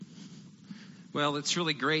Well, it's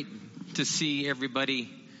really great to see everybody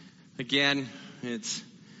again. It's,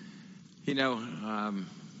 Adam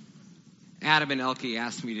and Elke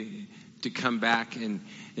asked me to come back and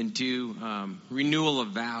do renewal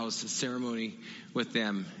of vows, a ceremony with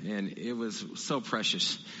them. And it was so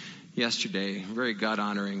precious yesterday, very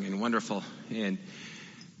God-honoring and wonderful. And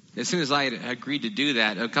as soon as I had agreed to do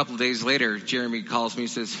that, a couple of days later, Jeremy calls me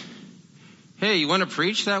and says, "Hey, you want to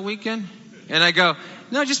preach that weekend?" And I go,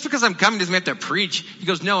 "No, just because I'm coming doesn't mean I have to preach." He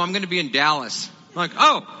goes, "No, I'm going to be in Dallas." I'm like,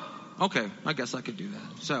 "Oh, okay, I guess I could do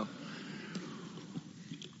that." So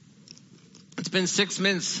it's been 6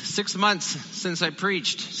 months since I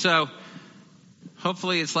preached. So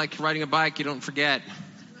hopefully it's like riding a bike, you don't forget.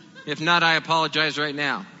 If not, I apologize right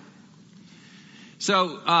now.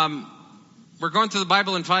 So we're going through the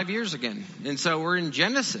Bible in 5 years again. And so we're in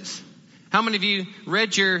Genesis. How many of you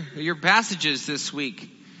read your passages this week?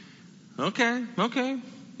 Okay.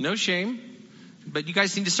 No shame. But you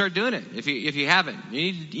guys need to start doing it if you haven't.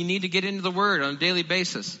 You need to get into the Word on a daily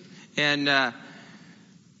basis. And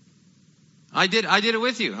I did it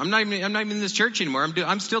with you. I'm not even in this church anymore.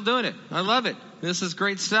 I'm still doing it. I love it. This is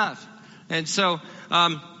great stuff. And so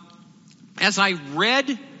as I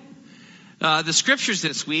read the scriptures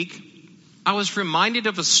this week, I was reminded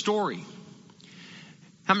of a story.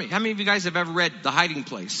 How many of you guys have ever read The Hiding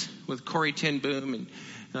Place with Corrie ten Boom and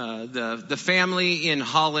the family in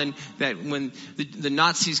Holland that when the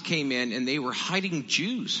Nazis came in and they were hiding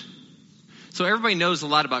Jews? So everybody knows a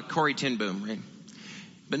lot about Corrie ten Boom, right?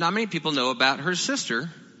 But not many people know about her sister,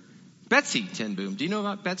 Betsy ten Boom. Do you know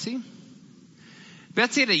about Betsy?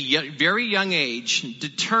 Betsy at a very young age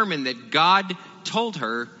determined that God told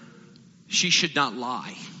her she should not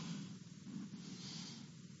lie.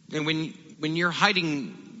 And when you're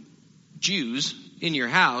hiding Jews in your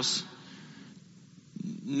house,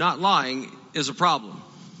 not lying is a problem.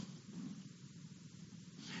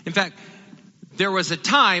 In fact, there was a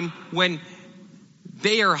time when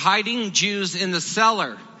they are hiding Jews in the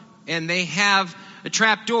cellar, and they have a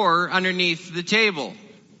trap door underneath the table.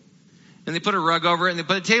 And they put a rug over it, and they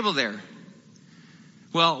put a table there.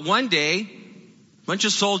 Well, one day, a bunch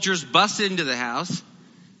of soldiers busted into the house,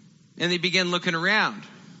 and they began looking around.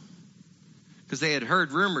 Because they had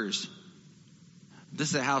heard rumors. This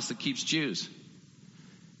is a house that keeps Jews.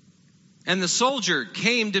 And the soldier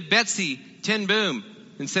came to Betsy ten Boom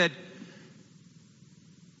and said,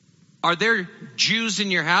 "Are there Jews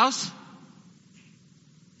in your house?"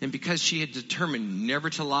 And because she had determined never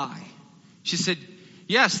to lie, she said,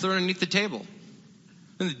 "Yes, they're underneath the table."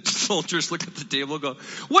 And the soldiers look at the table and go,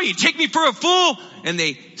 "What, you take me for a fool?" And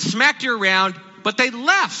they smacked her around, but they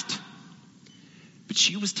left. But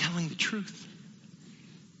she was telling the truth.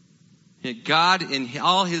 And God, in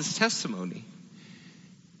all his testimony,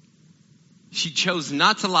 she chose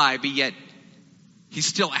not to lie, but yet he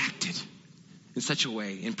still acted in such a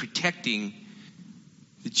way in protecting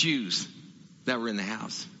the Jews that were in the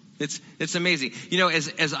house. It's amazing.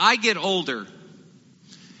 As I get older,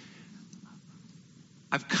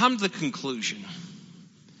 I've come to the conclusion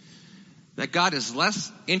that God is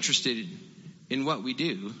less interested in what we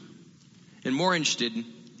do and more interested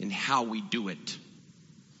in how we do it.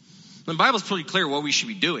 The Bible's pretty clear what we should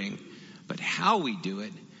be doing, but how we do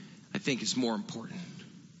it, I think, is more important.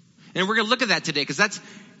 And we're going to look at that today because that's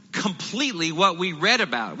completely what we read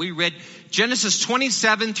about. We read Genesis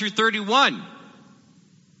 27 through 31.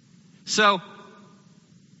 So,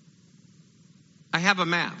 I have a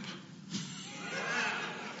map.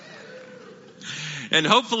 And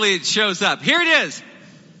hopefully it shows up. Here it is.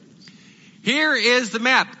 Here is the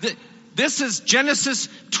map. This is Genesis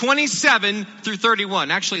 27 through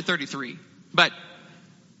 31. Actually 33. But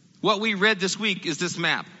what we read this week is this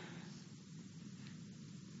map.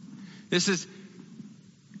 This is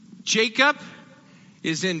Jacob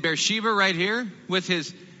is in Beersheba right here with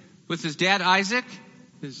his dad Isaac,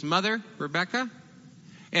 his mother Rebekah,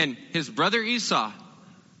 and his brother Esau.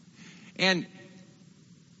 And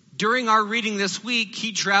during our reading this week,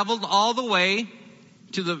 he traveled all the way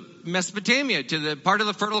to the Mesopotamia, to the part of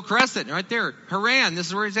the Fertile Crescent, right there, Haran. This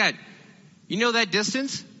is where he's at. You know that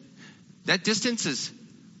distance? That distance is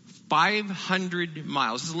 500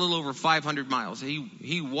 miles. This is a little over 500 miles.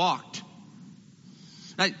 He walked.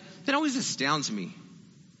 That always astounds me.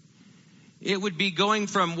 It would be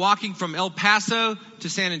walking from El Paso to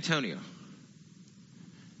San Antonio.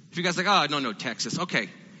 If you guys are like, "Oh, no, Texas." Okay.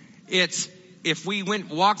 If we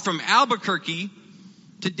walked from Albuquerque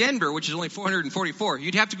to Denver, which is only 444,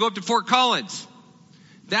 you'd have to go up to Fort Collins.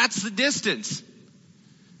 That's the distance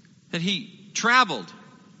that he traveled.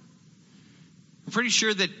 I'm pretty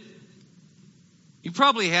sure that you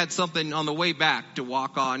probably had something on the way back to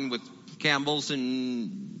walk on with camels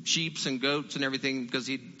and sheep and goats and everything because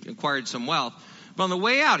he'd acquired some wealth. But on the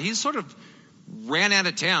way out, he sort of ran out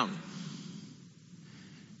of town.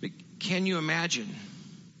 But can you imagine?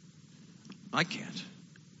 I can't.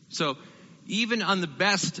 So even on the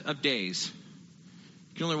best of days,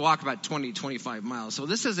 you can only walk about 20, 25 miles. So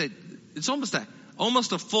this is it's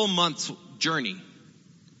almost a full month's journey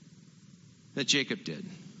that Jacob did.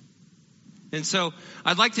 And so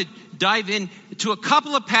I'd like to dive into a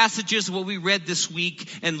couple of passages of what we read this week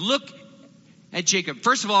and look at Jacob.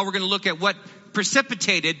 First of all, we're going to look at what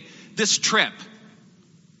precipitated this trip.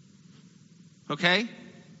 Okay?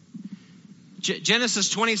 Genesis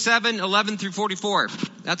 27, 11 through 44.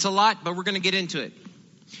 That's a lot, but we're going to get into it.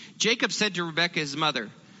 Jacob said to Rebekah, his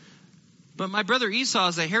mother, "But my brother Esau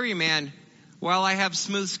is a hairy man, while I have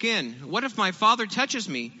smooth skin. What if my father touches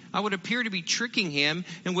me? I would appear to be tricking him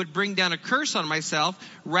and would bring down a curse on myself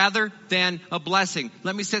rather than a blessing."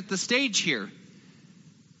 Let me set the stage here.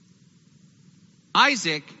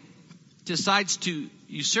 Isaac decides to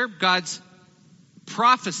usurp God's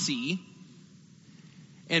prophecy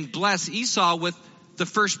and bless Esau with the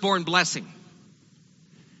firstborn blessing.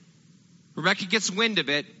 Rebekah gets wind of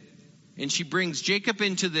it, and she brings Jacob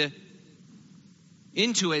into it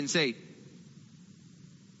and say,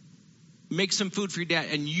 "Make some food for your dad,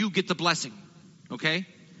 and you get the blessing." Okay?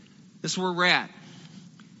 This is where we're at.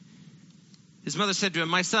 His mother said to him,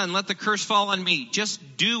 "My son, let the curse fall on me. Just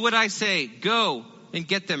do what I say. Go and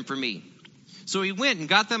get them for me." So he went and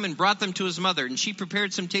got them and brought them to his mother, and she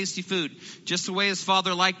prepared some tasty food, just the way his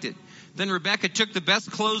father liked it. Then Rebekah took the best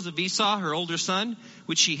clothes of Esau, her older son,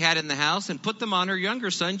 which she had in the house, and put them on her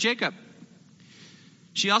younger son, Jacob.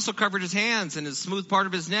 She also covered his hands and the smooth part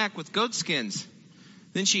of his neck with goat skins.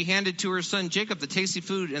 Then she handed to her son Jacob the tasty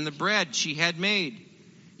food and the bread she had made.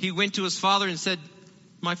 He went to his father and said,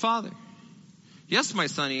 "My father." "Yes, my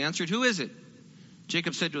son," he answered. "Who is it?"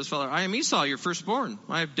 Jacob said to his father, "I am Esau, your firstborn.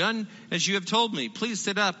 I have done as you have told me. Please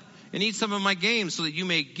sit up and eat some of my game so that you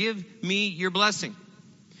may give me your blessing."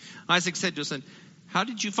 Isaac said to his son, "How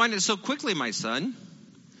did you find it so quickly, my son?"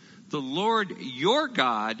 "The Lord your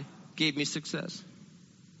God gave me success."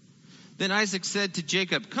 Then Isaac said to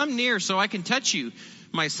Jacob, "Come near so I can touch you,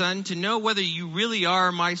 my son, to know whether you really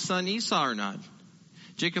are my son Esau or not."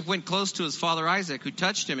 Jacob went close to his father Isaac, who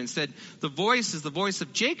touched him and said, "The voice is the voice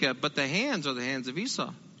of Jacob, but the hands are the hands of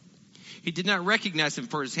Esau." He did not recognize him,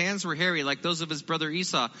 for his hands were hairy like those of his brother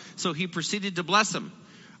Esau. So he proceeded to bless him.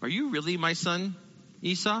 "Are you really my son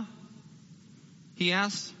Esau?" he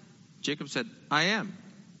asked. Jacob said, "I am."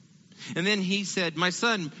 And then he said, "My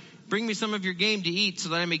son, bring me some of your game to eat so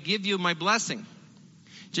that I may give you my blessing."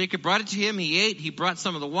 Jacob brought it to him. He ate. He brought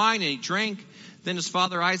some of the wine and he drank. Then his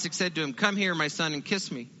father Isaac said to him, "Come here, my son, and kiss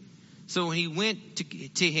me." So he went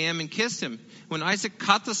to him and kissed him. When Isaac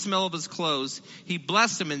caught the smell of his clothes, he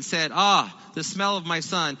blessed him and said, "Ah, the smell of my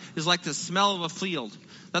son is like the smell of a field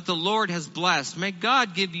that the Lord has blessed. May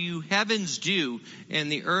God give you heaven's dew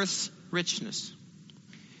and the earth's richness,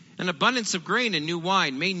 an abundance of grain and new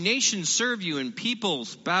wine. May nations serve you and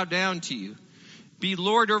peoples bow down to you. Be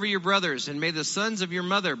Lord over your brothers, and may the sons of your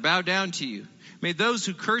mother bow down to you. May those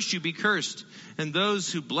who curse you be cursed, and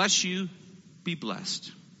those who bless you be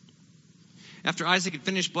blessed." After Isaac had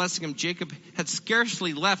finished blessing him, Jacob had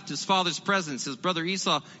scarcely left his father's presence. His brother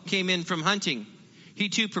Esau came in from hunting. He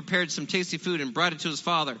too prepared some tasty food and brought it to his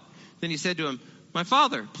father. Then he said to him, "My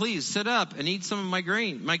father, please sit up and eat some of my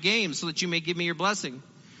game, so that you may give me your blessing."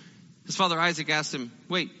 His father Isaac asked him,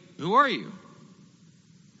 "Wait, who are you?"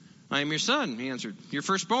 "I am your son," he answered, "your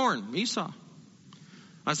firstborn, Esau."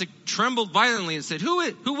 Isaac trembled violently and said, Who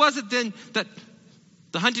was it then that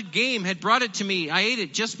the hunted game had brought it to me? I ate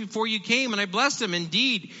it just before you came, and I blessed him.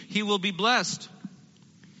 Indeed, he will be blessed."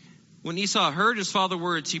 When Esau heard his father's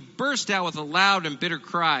words, he burst out with a loud and bitter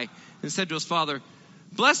cry and said to his father,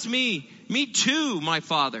 "Bless me too, my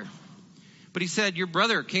father." But he said, "Your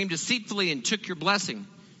brother came deceitfully and took your blessing."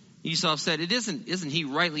 Esau said, Isn't he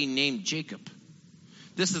rightly named Jacob?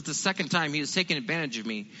 This is the second time he has taken advantage of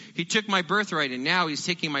me. He took my birthright, and now he's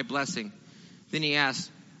taking my blessing." Then he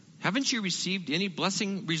asked, "Haven't you reserved any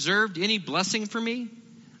blessing for me?"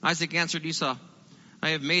 Isaac answered Esau, "I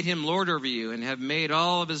have made him lord over you, and have made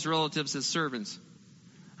all of his relatives his servants.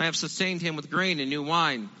 I have sustained him with grain and new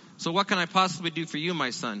wine. So what can I possibly do for you, my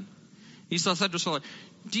son?" Esau said to his father,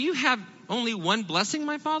 "Do you have only one blessing,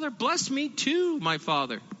 my father? Bless me too, my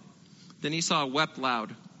father." Then Esau wept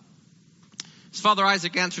loud. His father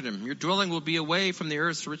Isaac answered him, "Your dwelling will be away from the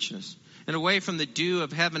earth's richness, and away from the dew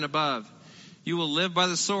of heaven above. You will live by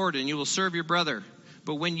the sword, and you will serve your brother.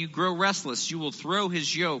 But when you grow restless, you will throw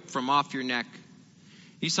his yoke from off your neck."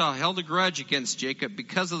 Esau held a grudge against Jacob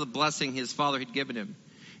because of the blessing his father had given him.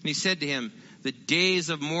 And he said to him, "The days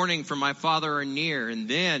of mourning for my father are near, and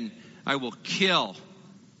then I will kill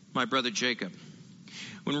my brother Jacob."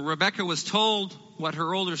 When Rebekah was told what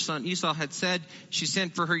her older son Esau had said, she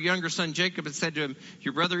sent for her younger son Jacob and said to him,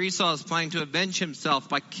 "Your brother Esau is planning to avenge himself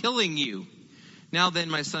by killing you. Now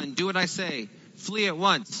then, my son, do what I say. Flee at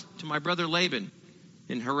once to my brother Laban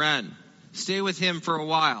in Haran. Stay with him for a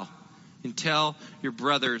while until your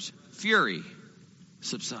brother's fury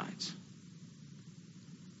subsides."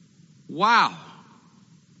 Wow.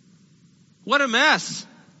 What a mess.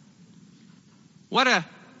 What a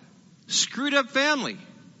screwed up family.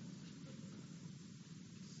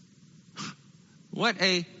 What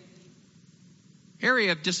a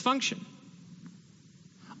area of dysfunction.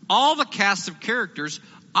 All the cast of characters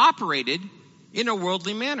operated in a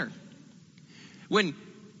worldly manner. When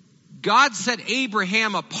God set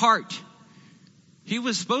Abraham apart, he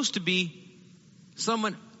was supposed to be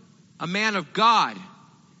a man of God.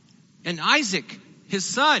 And Isaac, his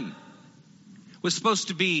son, was supposed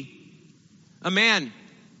to be a man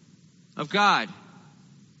of God.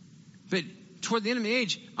 But toward the end of the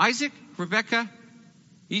age, Isaac, Rebekah,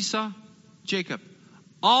 Esau, Jacob,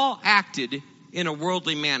 all acted in a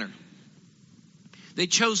worldly manner. They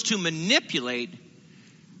chose to manipulate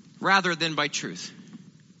rather than by truth.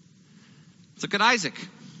 Let's look at Isaac.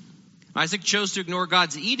 Isaac chose to ignore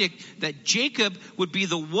God's edict that Jacob would be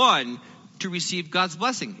the one to receive God's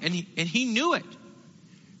blessing. And he knew it.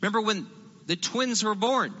 Remember when the twins were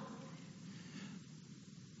born?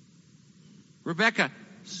 Rebekah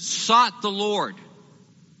sought the Lord.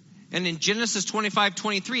 And in Genesis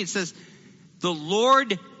 25:23 it says, "The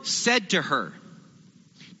Lord said to her,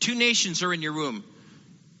 2 nations are in your womb,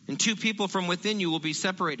 and 2 people from within you will be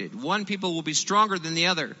separated. 1 people will be stronger than the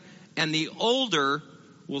other, and the older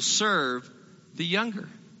will serve the younger."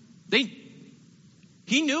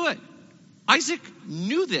 He knew it. Isaac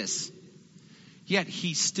knew this. Yet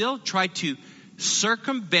he still tried to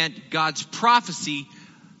circumvent God's prophecy.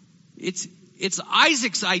 It's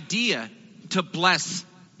Isaac's idea to bless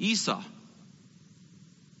Esau.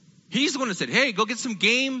 He's the one who said, "Hey, go get some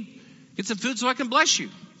game, get some food so I can bless you."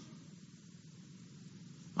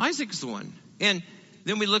 Isaac's the one. And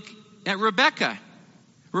then we look at Rebekah.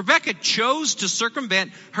 Rebekah chose to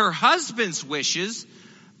circumvent her husband's wishes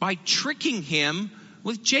by tricking him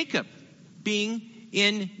with Jacob, being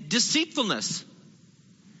in deceitfulness.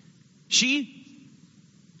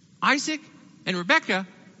 Isaac and Rebekah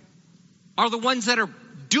are the ones that are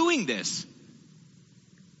doing this.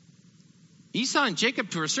 Esau and Jacob,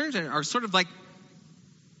 to a certain extent, are sort of like,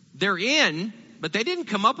 they're in, but they didn't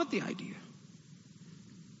come up with the idea.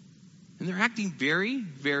 And they're acting very,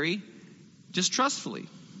 very distrustfully.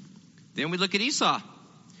 Then we look at Esau.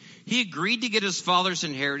 He agreed to get his father's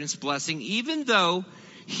inheritance blessing, even though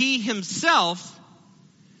he himself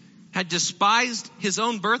had despised his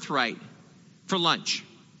own birthright for lunch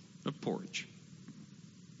of porridge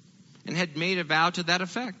and had made a vow to that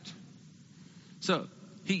effect. So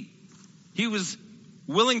he was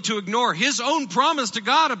willing to ignore his own promise to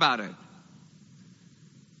God about it.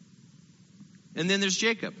 And then there's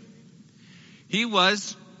Jacob. He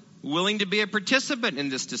was willing to be a participant in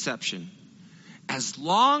this deception as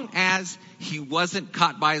long as he wasn't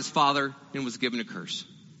caught by his father and was given a curse.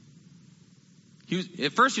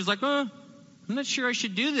 At first he was like, "I'm not sure I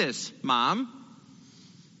should do this, Mom.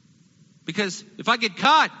 Because if I get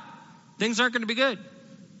caught, things aren't going to be good."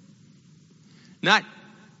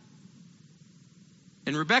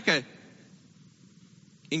 And Rebekah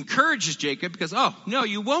encourages Jacob because, no,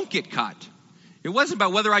 you won't get caught. It wasn't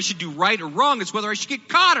about whether I should do right or wrong. It's whether I should get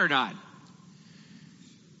caught or not.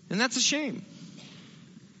 And that's a shame.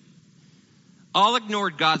 All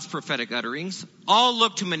ignored God's prophetic utterings. All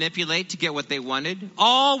looked to manipulate to get what they wanted.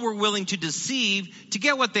 All were willing to deceive to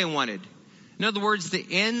get what they wanted. In other words, the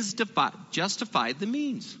ends justified the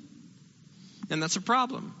means. And that's a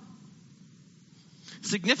problem.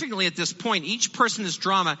 Significantly at this point, each person in this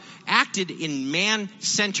drama acted in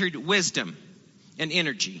man-centered wisdom and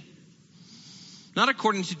energy, not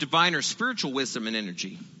according to divine or spiritual wisdom and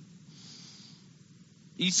energy.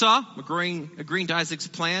 Esau, agreeing to Isaac's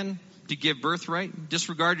plan to give birthright,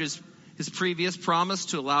 disregarded his previous promise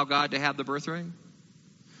to allow God to have the birthright.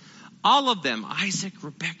 All of them, Isaac,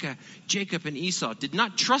 Rebekah, Jacob, and Esau, did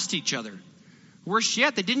not trust each other. Worse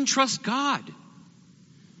yet, they didn't trust God.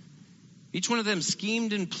 Each one of them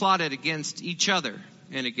schemed and plotted against each other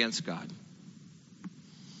and against God.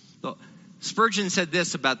 So, Spurgeon said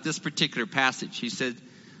this about this particular passage. He said,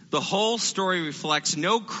 "The whole story reflects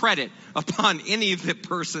no credit upon any of the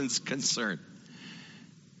persons concerned."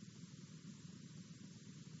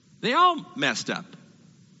 They all messed up.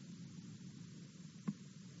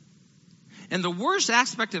 And the worst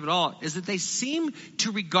aspect of it all is that they seem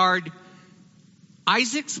to regard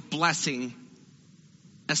Isaac's blessing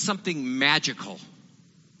as something magical,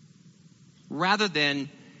 rather than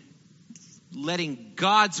letting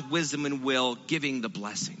God's wisdom and will giving the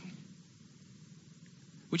blessing.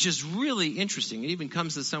 Which is really interesting. It even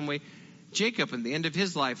comes to some way, Jacob, in the end of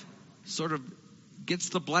his life, sort of gets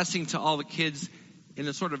the blessing to all the kids in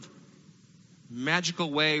a sort of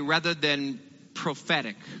magical way rather than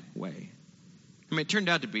prophetic way. I mean, it turned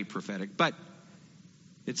out to be prophetic, but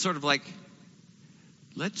it's sort of like,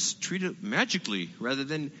 let's treat it magically rather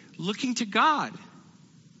than looking to God.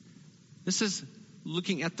 This is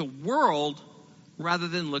looking at the world rather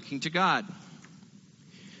than looking to God.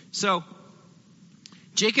 So,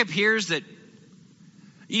 Jacob hears that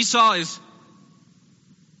Esau is,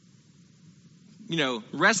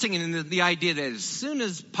 resting in the idea that as soon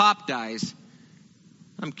as Pop dies,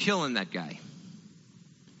 I'm killing that guy.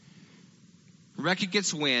 Rebekah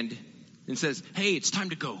gets wind and says, hey, it's time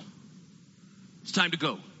to go. It's time to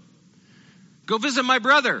go. Go visit my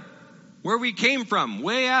brother, where we came from,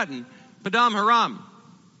 way out in Padam Haram.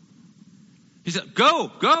 He said,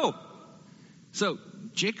 go. So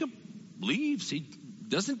Jacob leaves. He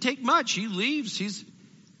doesn't take much. He leaves.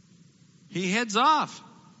 He heads off.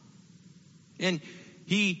 And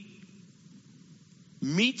he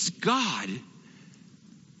meets God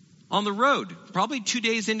on the road, probably 2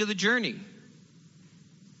 days into the journey.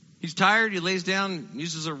 He's tired. He lays down,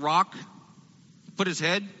 uses a rock, put his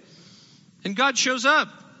head, and God shows up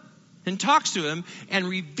and talks to him and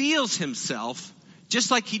reveals himself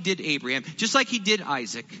just like he did Abraham, just like he did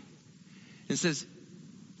Isaac, and says,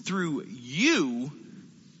 through you,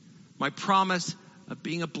 my promise of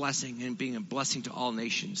being a blessing and being a blessing to all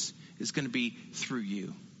nations is going to be through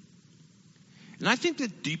you. And I think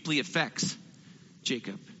that deeply affects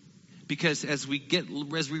Jacob, because as we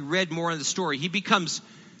read more in the story, he becomes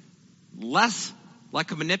less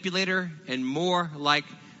like a manipulator and more like,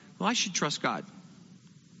 well, I should trust God.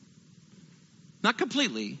 Not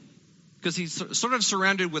completely, because he's sort of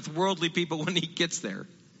surrounded with worldly people when he gets there.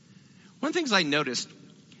 One of the things I noticed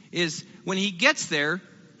is when he gets there,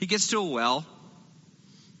 he gets to a well.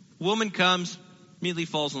 Woman comes, immediately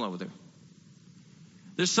falls in love with her.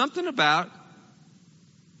 There's something about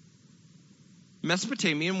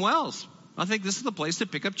Mesopotamian wells. I think this is the place to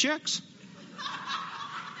pick up chicks.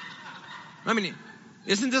 I mean,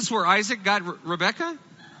 isn't this where Isaac got Rebekah?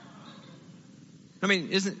 I mean,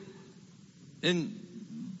 and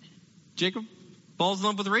Jacob falls in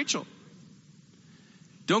love with Rachel.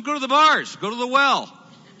 Don't go to the bars, go to the well.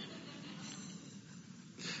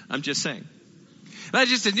 I'm just saying. That's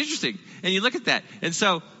just interesting. And you look at that. And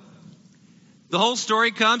so the whole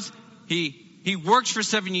story comes. He works for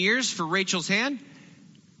 7 years for Rachel's hand.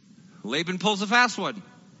 Laban pulls a fast one.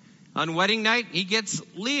 On wedding night, he gets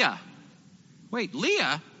Leah. Wait,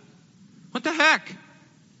 Leah? What the heck?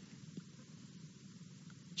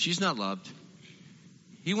 She's not loved.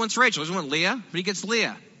 He wants Rachel. He doesn't want Leah, but he gets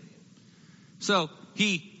Leah. So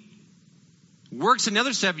he works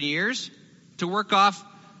another 7 years to work off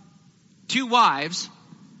 2 wives.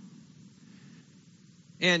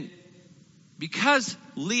 And because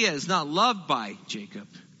Leah is not loved by Jacob,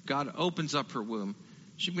 God opens up her womb.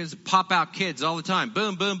 She begins to pop out kids all the time.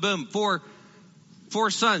 Boom, boom, boom. Four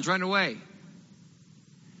sons right away.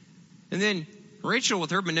 And then Rachel,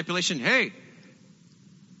 with her manipulation, hey,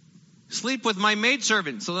 sleep with my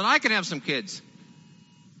maidservant so that I can have some kids.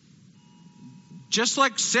 Just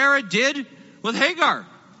like Sarah did with Hagar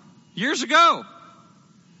years ago.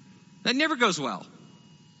 That never goes well.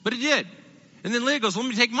 But it did. And then Leah goes, let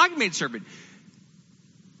me take my maidservant.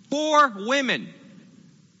 4 women.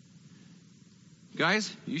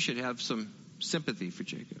 Guys, you should have some sympathy for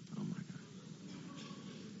Jacob. Oh my God.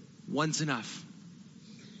 One's enough.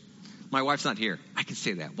 My wife's not here. I can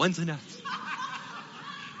say that. One's enough.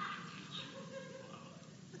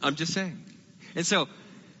 I'm just saying. And so,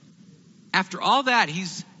 after all that, he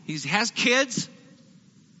has kids.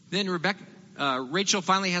 Then Rachel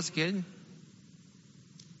finally has a kid.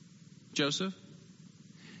 Joseph.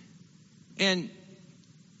 And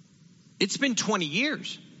it's been 20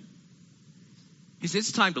 years. He said,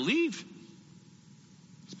 it's time to leave.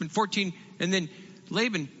 It's been 14. And then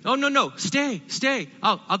Laban, oh, no, stay.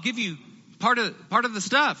 I'll give you part of the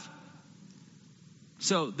stuff.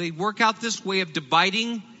 So they work out this way of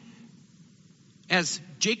dividing as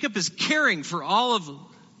Jacob is caring for all of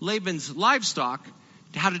Laban's livestock,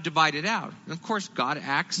 how to divide it out. And of course, God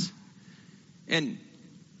acts, and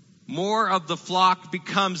more of the flock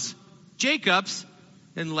becomes Jacob's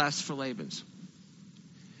and less for Laban's.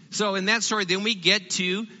 So in that story, then we get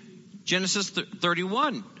to Genesis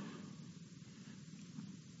 31.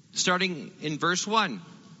 Starting in verse 1.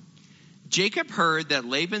 Jacob heard that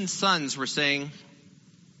Laban's sons were saying,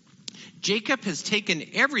 Jacob has taken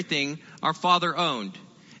everything our father owned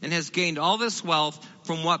and has gained all this wealth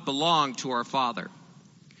from what belonged to our father.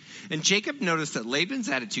 And Jacob noticed that Laban's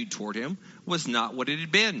attitude toward him was not what it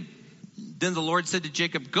had been. Then the Lord said to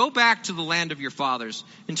Jacob, go back to the land of your fathers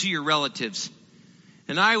and to your relatives,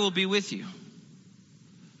 and I will be with you.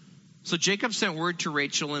 So Jacob sent word to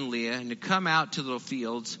Rachel and Leah and to come out to the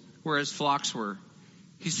fields where his flocks were.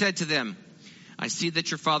 He said to them, I see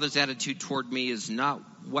that your father's attitude toward me is not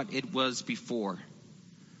what it was before.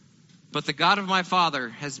 But the God of my father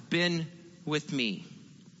has been with me.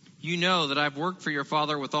 You know that I've worked for your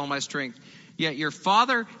father with all my strength. Yet your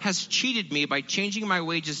father has cheated me by changing my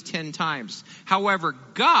wages 10 times. However,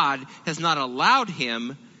 God has not allowed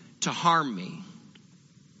him to harm me.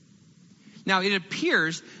 Now, it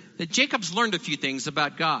appears that Jacob's learned a few things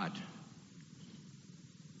about God.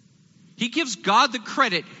 He gives God the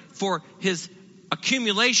credit for his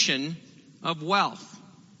accumulation of wealth.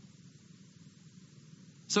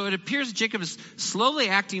 So it appears that Jacob is slowly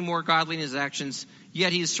acting more godly in his actions,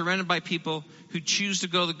 yet he is surrounded by people who choose to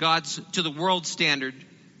go to the world's standard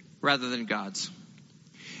rather than God's.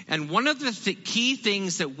 And one of the key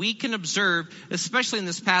things that we can observe, especially in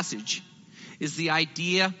this passage, is the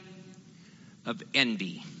idea of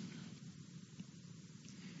envy.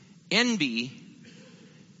 Envy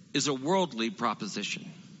is a worldly proposition.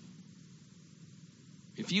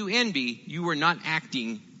 If you envy, you are not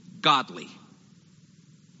acting godly.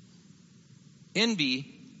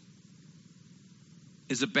 Envy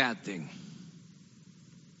is a bad thing.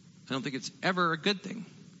 I don't think it's ever a good thing.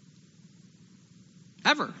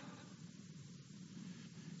 Ever.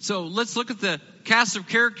 So let's look at the cast of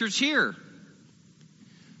characters here.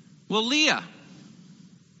 Well, Leah.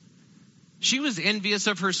 She was envious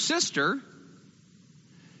of her sister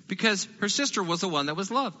because her sister was the one that was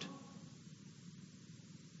loved.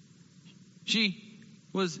 She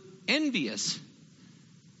was envious.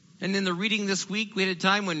 And in the reading this week, we had a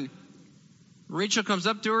time when Rachel comes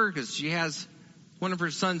up to her because she has one of her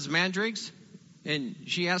son's mandrakes. And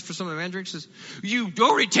she asked for some of the mandrakes. Says, you've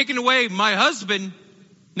already taken away my husband.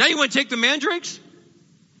 Now you want to take the mandrakes?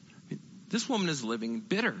 This woman is living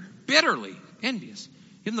bitterly envious.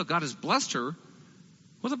 Even though God has blessed her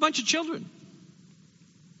with a bunch of children.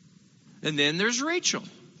 And then there's Rachel.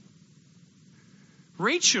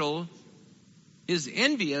 Rachel is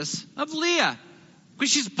envious of Leah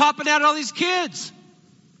because she's popping out all these kids.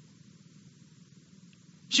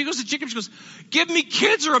 She goes to Jacob, she goes, give me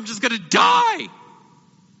kids or I'm just going to die.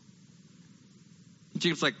 And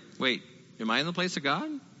Jacob's like, wait, am I in the place of God?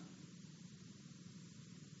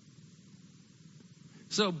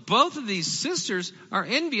 So both of these sisters are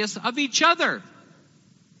envious of each other.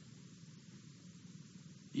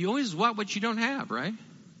 You always want what you don't have, right?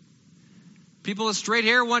 People with straight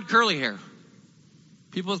hair want curly hair.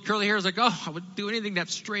 People with curly hair is like, oh, I would do anything to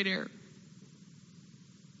have straight hair.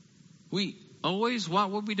 We always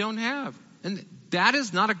want what we don't have. And that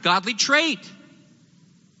is not a godly trait.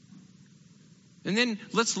 And then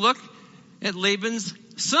let's look at Laban's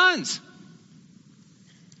sons.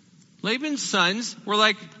 Laban's sons were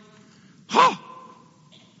like, oh,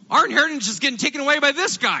 our inheritance is getting taken away by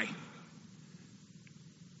this guy.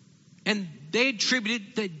 And they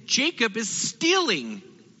attributed that Jacob is stealing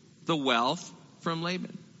the wealth from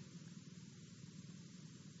Laban.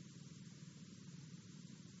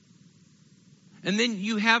 And then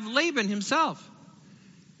you have Laban himself,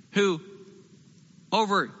 who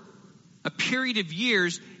over a period of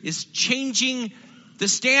years is changing the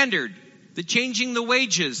standard, changing the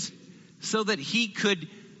wages, so that he could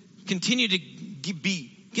continue to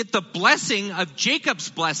get the blessing of Jacob's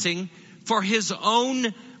blessing for his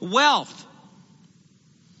own wealth.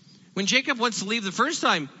 When Jacob wants to leave the first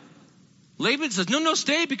time, Laban says, no,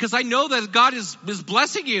 stay, because I know that God is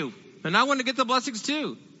blessing you, and I want to get the blessings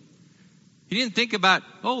too. He didn't think about,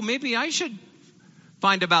 oh, maybe I should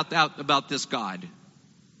find out about this God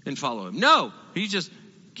and follow him. No, he's just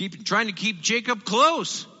trying to keep Jacob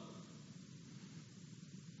close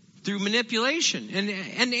through manipulation and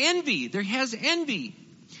envy. There has envy.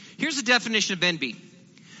 Here's the definition of envy.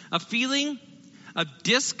 A feeling of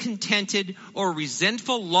discontented or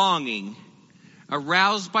resentful longing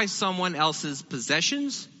aroused by someone else's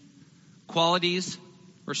possessions, qualities,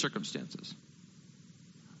 or circumstances.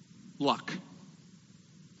 Luck.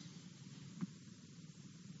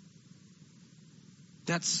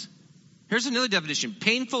 Here's another definition.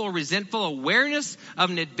 Painful or resentful awareness of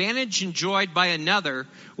an advantage enjoyed by another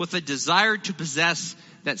with a desire to possess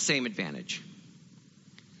that same advantage.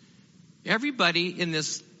 Everybody in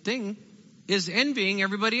this thing is envying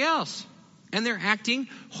everybody else, and they're acting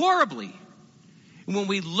horribly. And when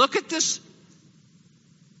we look at this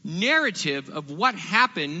narrative of what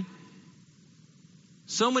happened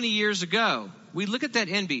so many years ago, we look at that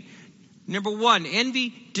envy. Number one,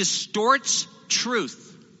 envy distorts truth.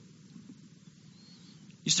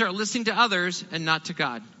 You start listening to others and not to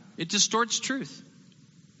God. It distorts truth.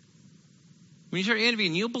 When you start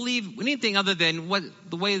envying, you'll believe anything other than what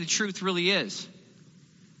the way the truth really is.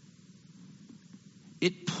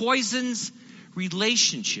 It poisons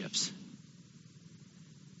relationships.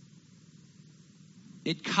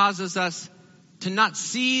 It causes us to not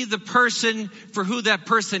see the person for who that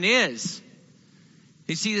person is.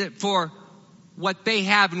 They see it for what they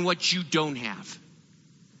have and what you don't have.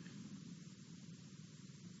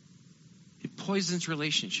 It poisons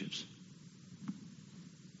relationships.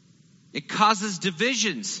 It causes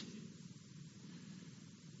divisions.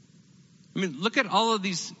 I mean, look at all of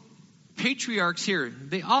these patriarchs here.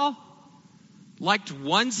 They all liked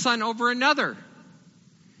one son over another.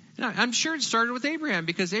 And I'm sure it started with Abraham,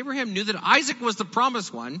 because Abraham knew that Isaac was the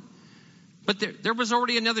promised one, but there was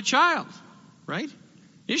already another child, right?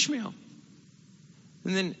 Ishmael.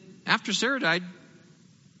 And then after Sarah died,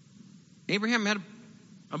 Abraham had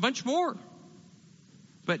a bunch more.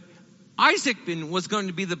 But Isaac was going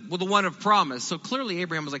to be the one of promise. So clearly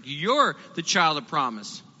Abraham was like, you're the child of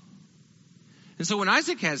promise. And so when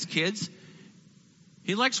Isaac has kids,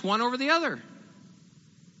 he likes one over the other.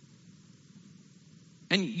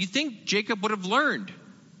 And you think Jacob would have learned.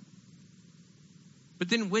 But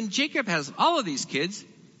then when Jacob has all of these kids,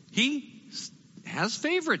 he has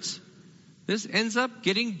favorites. This ends up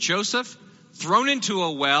getting Joseph thrown into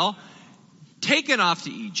a well, taken off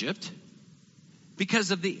to Egypt,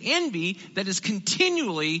 because of the envy that is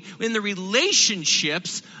continually in the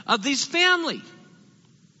relationships of these family.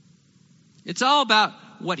 It's all about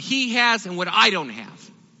what he has and what I don't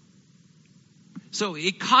have. So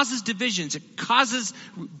it causes divisions. It causes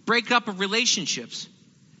breakup of relationships.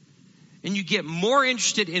 And you get more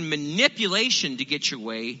interested in manipulation to get your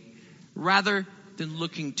way rather than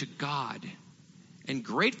looking to God and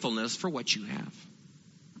gratefulness for what you have.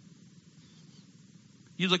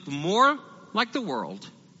 You look more like the world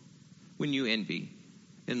when you envy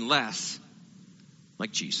and less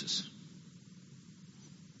like Jesus.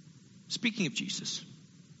 Speaking of Jesus,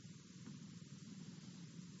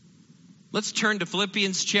 let's turn to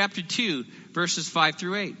Philippians chapter 2, verses 5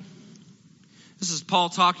 through 8. This is Paul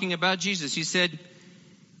talking about Jesus. He said,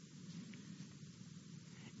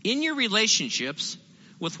 in your relationships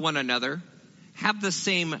with one another, have the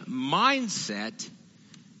same mindset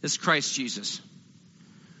as Christ Jesus,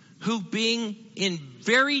 who being in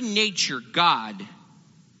very nature God,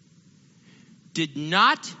 did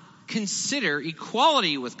not consider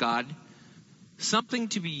equality with God something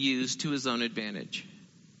to be used to his own advantage.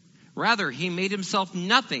 Rather, he made himself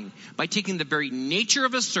nothing by taking the very nature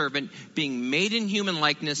of a servant, being made in human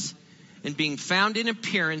likeness, and being found in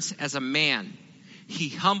appearance as a man. He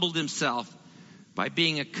humbled himself by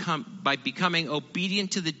becoming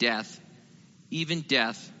obedient to the death, even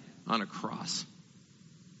death on a cross.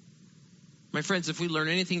 My friends, if we learn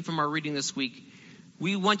anything from our reading this week,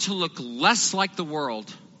 we want to look less like the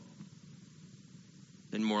world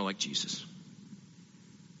and more like Jesus.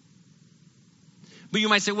 But you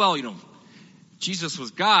might say, well, Jesus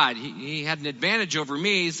was God. He had an advantage over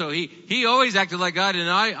me, so he always acted like God, and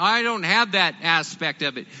I don't have that aspect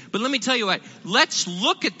of it. But let me tell you what, let's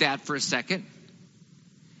look at that for a second.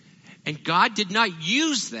 And God did not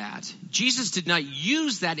use that. Jesus did not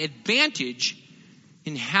use that advantage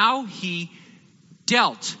in how he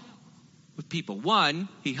dealt with people. One,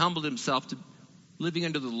 he humbled himself to living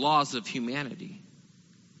under the laws of humanity.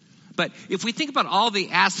 But if we think about all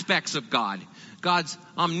the aspects of God, God's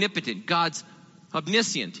omnipotent, God's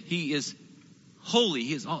omniscient, he is holy,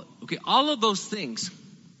 he is all of those things.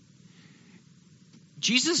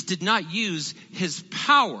 Jesus did not use his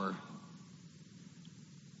power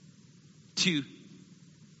to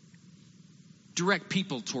direct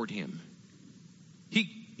people toward him.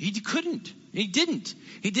 He couldn't. He didn't.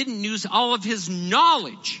 He didn't use all of his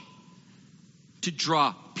knowledge to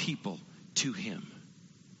draw people to him.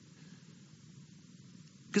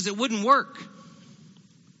 Because it wouldn't work.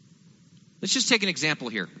 Let's just take an example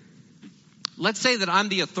here. Let's say that I'm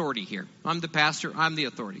the authority here. I'm the pastor. I'm the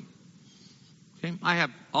authority. Okay? I have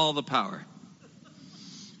all the power.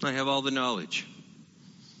 I have all the knowledge.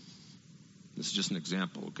 This is just an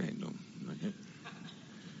example, okay? No. Okay.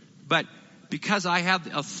 But because I have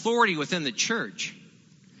the authority within the church,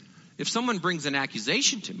 if someone brings an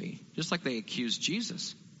accusation to me, just like they accused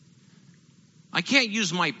Jesus, I can't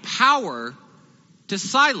use my power to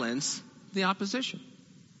silence the opposition.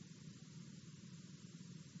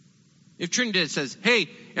 If Trinidad says, hey,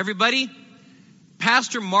 everybody,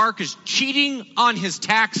 Pastor Mark is cheating on his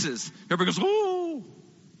taxes, everybody goes, oh.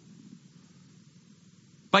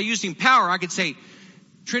 By using power, I could say,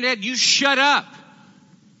 Trinidad, you shut up.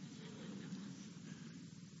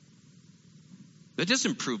 That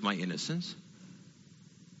doesn't prove my innocence.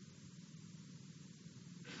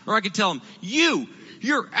 Or I could tell him,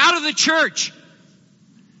 you're out of the church.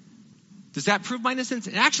 Does that prove my innocence?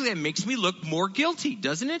 And actually, that makes me look more guilty,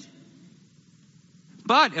 doesn't it?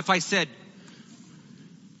 But if I said,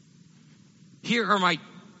 here are my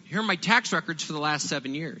tax records for the last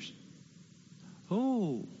 7 years.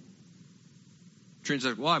 Oh. Turns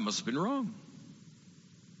out, well, I must have been wrong.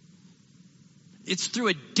 It's through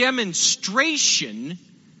a demonstration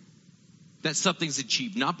that something's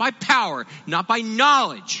achieved, not by power, not by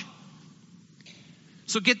knowledge.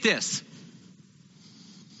 So get this.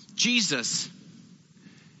 Jesus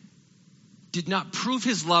did not prove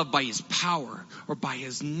his love by his power or by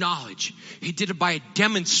his knowledge. He did it by a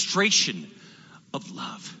demonstration of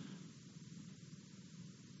love.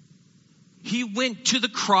 He went to the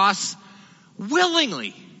cross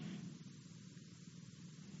willingly.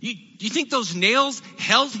 You think those nails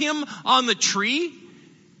held him on the tree?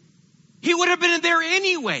 He would have been there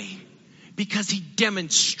anyway because he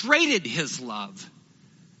demonstrated his love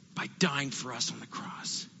by dying for us on the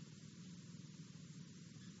cross.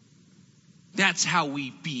 That's how we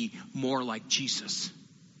be more like Jesus,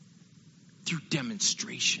 through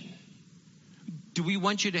demonstration. Do we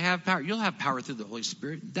want you to have power? You'll have power through the Holy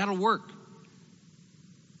Spirit. That'll work.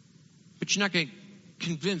 But you're not going to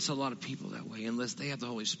convince a lot of people that way unless they have the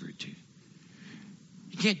Holy Spirit too.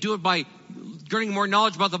 You can't do it by gaining more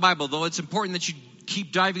knowledge about the Bible, though it's important that you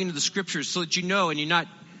keep diving into the scriptures so that you know and you're not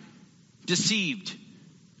deceived.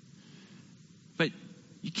 But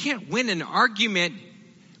you can't win an argument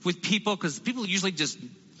with people because people usually just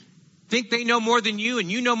think they know more than you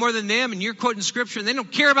and you know more than them and you're quoting scripture and they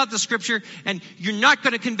don't care about the scripture and you're not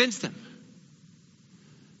going to convince them.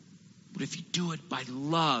 But if you do it by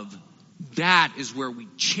love, that is where we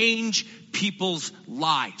change people's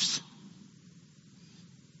lives.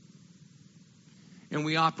 And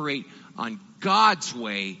we operate on God's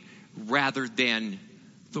way rather than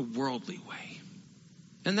the worldly way.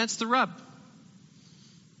 And that's the rub.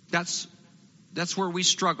 That's where we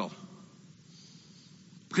struggle.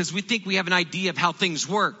 Because we think we have an idea of how things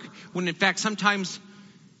work, when in fact sometimes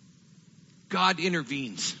God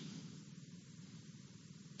intervenes.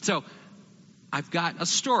 So, I've got a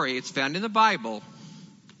story. It's found in the Bible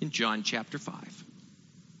in John chapter 5.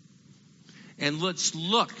 And let's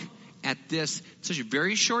look at this. It's such a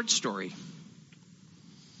very short story.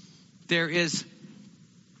 There is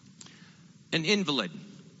an invalid,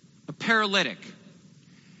 a paralytic.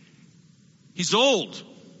 He's old.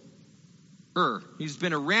 He's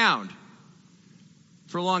been around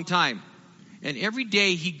for a long time. And every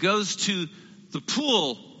day he goes to the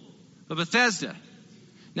pool of Bethesda.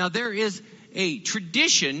 Now there is a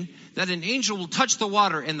tradition that an angel will touch the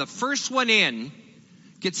water and the first one in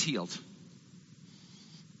gets healed.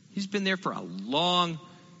 He's been there for a long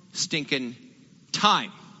stinking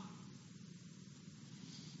time.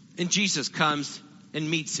 And Jesus comes and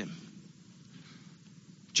meets him.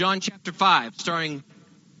 John chapter 5, starting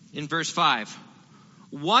in verse 5.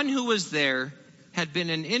 One who was there had been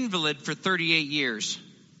an invalid for 38 years.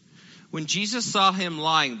 When Jesus saw him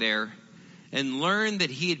lying there and learned that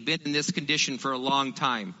he had been in this condition for a long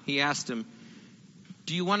time, he asked him,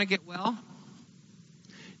 "Do you want to get well?"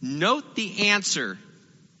 Note the answer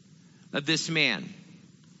of this man.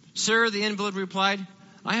 "Sir," the invalid replied,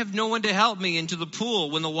 "I have no one to help me into the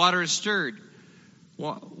pool when the water is stirred.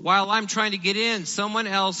 While I'm trying to get in, someone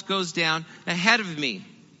else goes down ahead of me."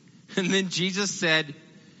 And then Jesus said,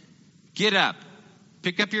 "Get up,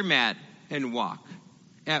 pick up your mat, and walk."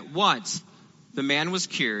 At once, the man was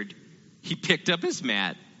cured. He picked up his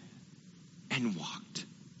mat and walked.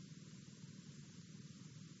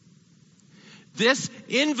 This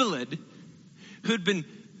invalid who'd been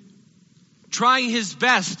trying his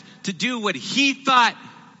best to do what he thought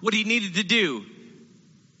what he needed to do,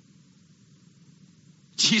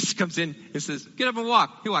 Jesus comes in and says, "Get up and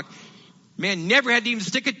walk." He walked. Man never had to even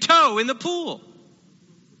stick a toe in the pool.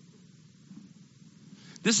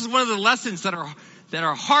 This is one of the lessons that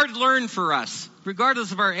are hard learned for us,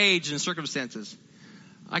 regardless of our age and circumstances.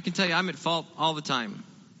 I can tell you I'm at fault all the time.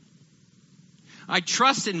 I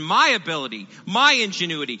trust in my ability, my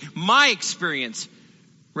ingenuity, my experience,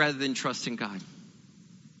 rather than trust in God.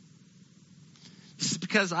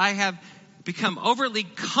 because I have become overly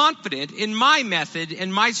confident in my method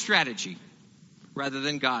and my strategy rather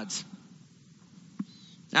than God's.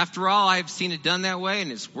 After all, I've seen it done that way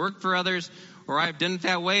and it's worked for others, or I've done it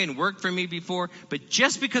that way and worked for me before. But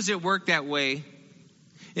just because it worked that way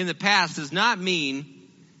in the past does not mean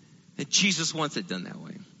that Jesus wants it done that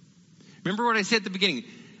way. Remember what I said at the beginning.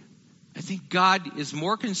 I think God is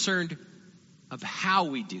more concerned of how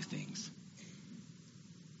we do things.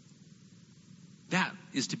 That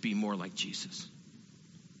is to be more like Jesus.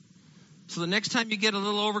 So the next time you get a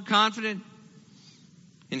little overconfident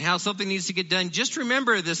in how something needs to get done, just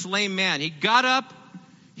remember this lame man. He got up,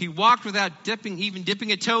 he walked without even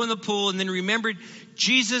dipping a toe in the pool, and then remembered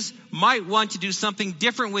Jesus might want to do something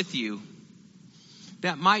different with you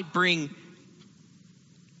that might bring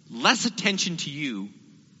less attention to you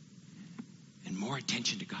and more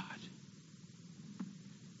attention to God.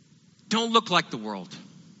 Don't look like the world.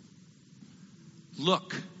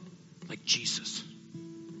 Look like Jesus.